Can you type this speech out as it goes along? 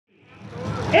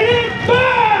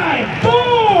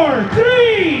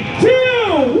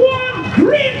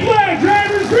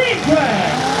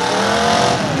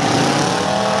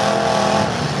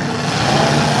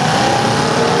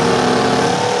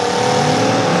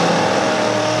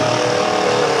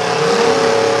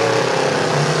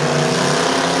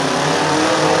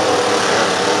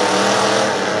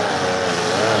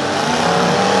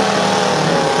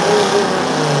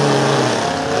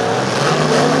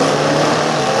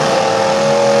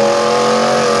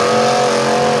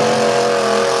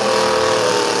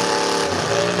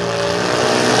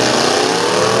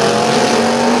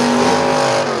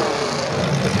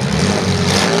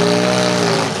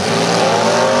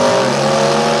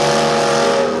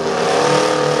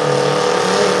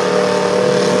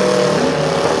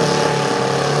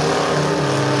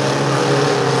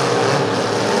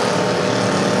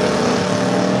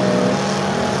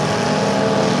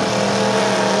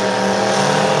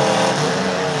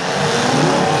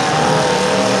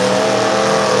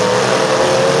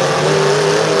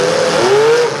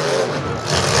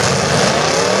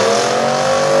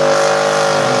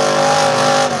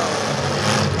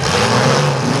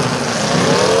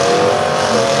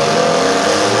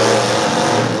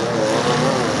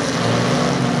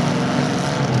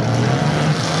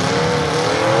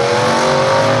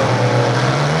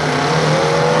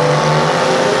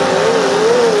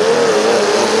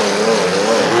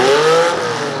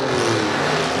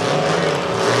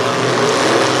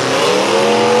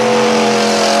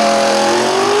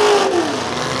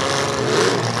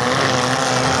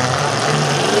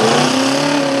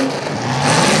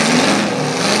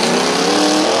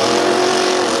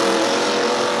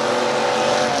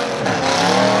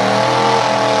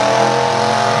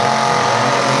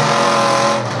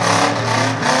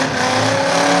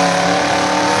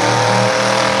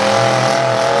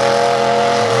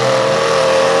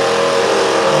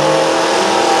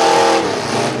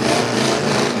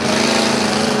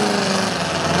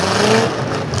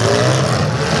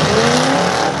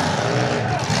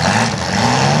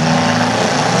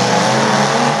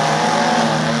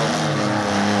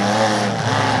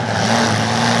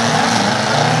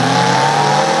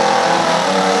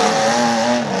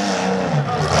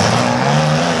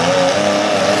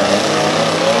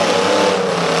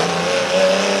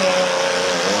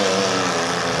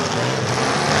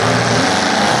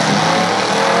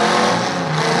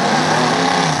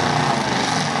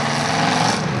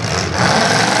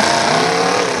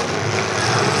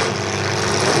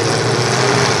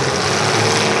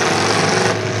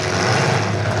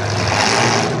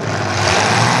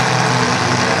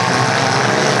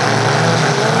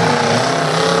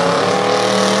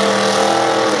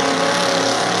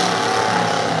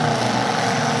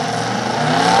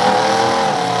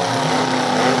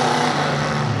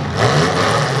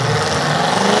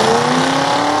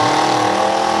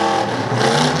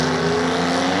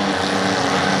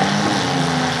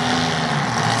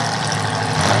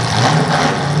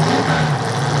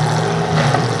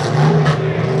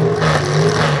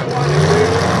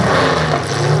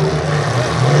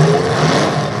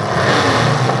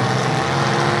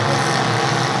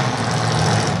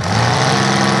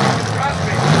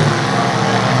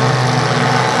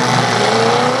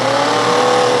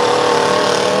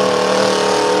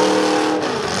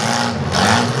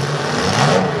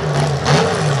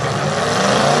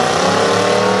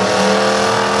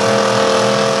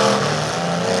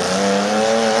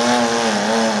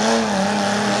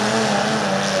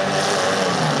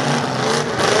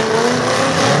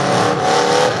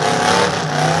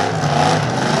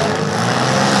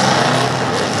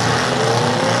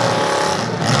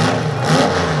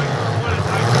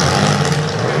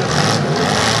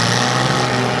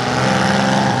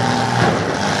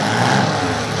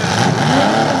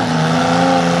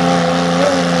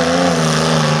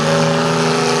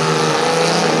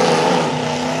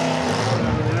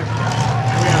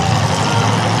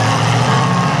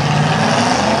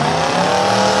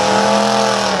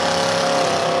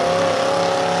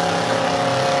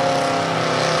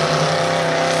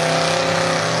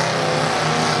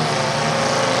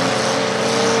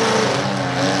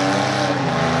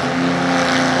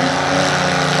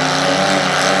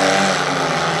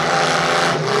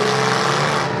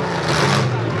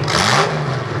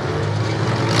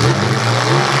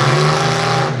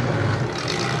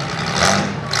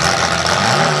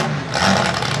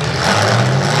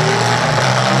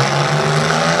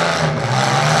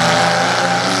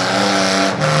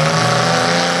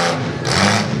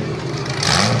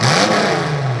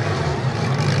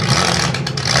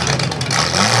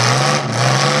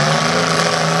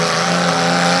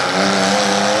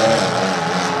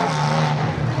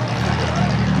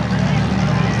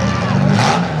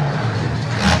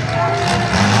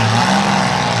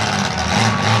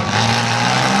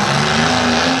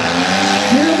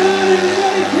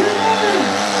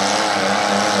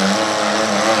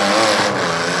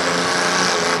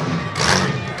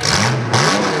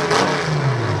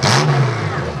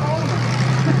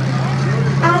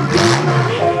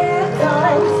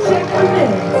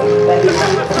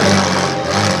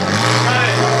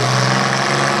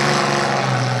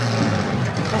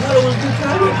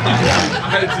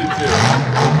I did too.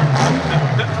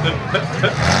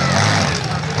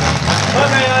 Oh,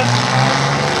 man.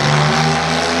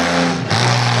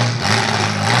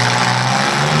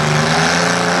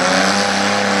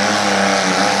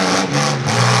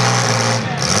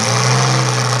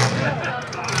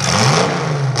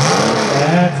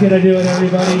 That's gonna do it,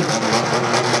 everybody.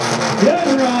 Good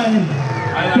run.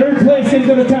 Third place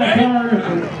into the top car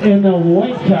in the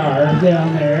white car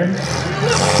down there.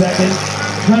 Second,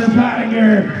 Hunter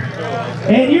Pottinger.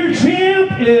 And your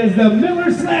champ is the Miller /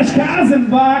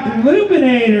 Kazenbach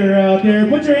Lubinator out there.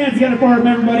 Put your hands together for him,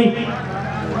 everybody.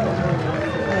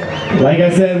 Like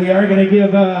I said, we are going to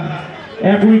give,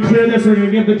 after we clear this, we're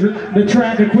going to give the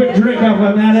track a quick drink up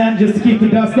on that end just to keep the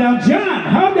dust down. John,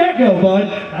 how'd that go, bud?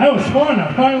 That was fun.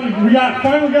 We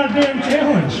finally got a damn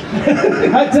challenge.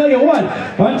 I tell you what,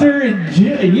 Hunter and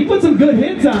Jim, he put some good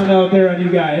hits on out there on you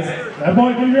guys. That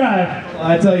boy can drive.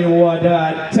 I tell you what,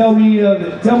 tell me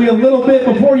a little bit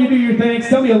before you do your thanks.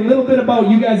 Tell me a little bit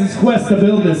about you guys' quest to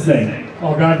build this thing.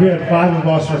 Oh God, we had 5 of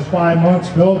us for 5 months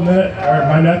building it.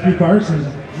 My nephew Carson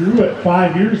drew it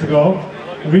 5 years ago.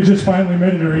 We just finally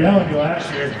made it a reality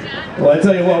last year. Well, I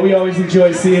tell you what, we always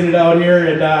enjoy seeing it out here,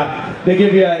 and they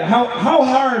give you how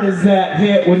hard is that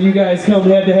hit when you guys come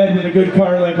head to head with a good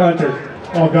car like Hunter?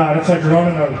 Oh God, it's like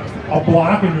running a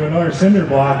block into another cinder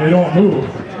block. They don't move.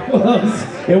 Well,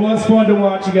 it was fun to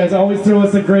watch. You guys always throw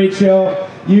us a great show.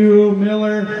 You,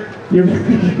 Miller, your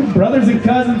brothers and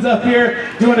cousins up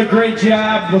here doing a great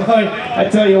job. Boy, I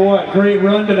tell you what, great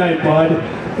run tonight, bud.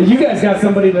 You guys got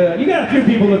you got a few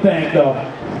people to thank, though.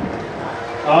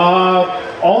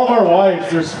 All of our wives.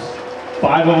 There's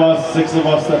 5 of us, 6 of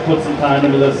us that put some time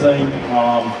into this thing.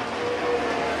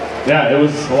 Yeah, it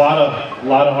was a lot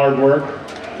of hard work,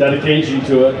 dedication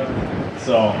to it.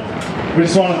 So we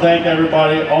just want to thank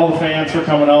everybody, all the fans for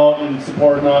coming out and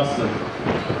supporting us, and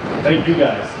thank you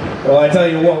guys. Well, I tell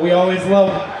you what, we always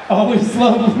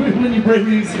love when you bring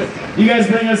these. You guys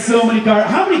bring us so many cars.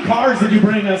 How many cars did you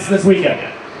bring us this weekend?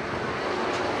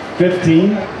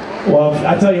 15. Well,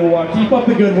 I tell you what, keep up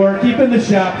the good work, keep in the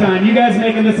shop time. You guys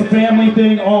making this a family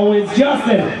thing always.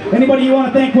 Justin, anybody you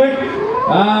want to thank quick? We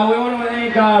want to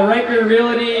thank Riker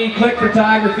Realty, Click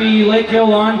Photography, Lake Hill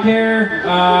Lawn Care,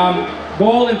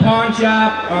 Golden Pawn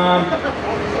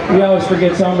Shop. We always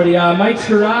forget somebody. Mike's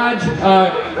Garage,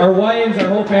 our wives, our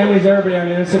whole families, everybody. I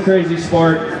mean, it's a crazy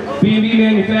sport. B&B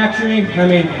Manufacturing. I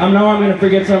mean, I know I'm going to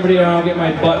forget somebody and I'll get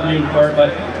my butt reamed for it,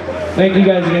 but thank you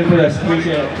guys again for this.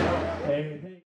 Appreciate it.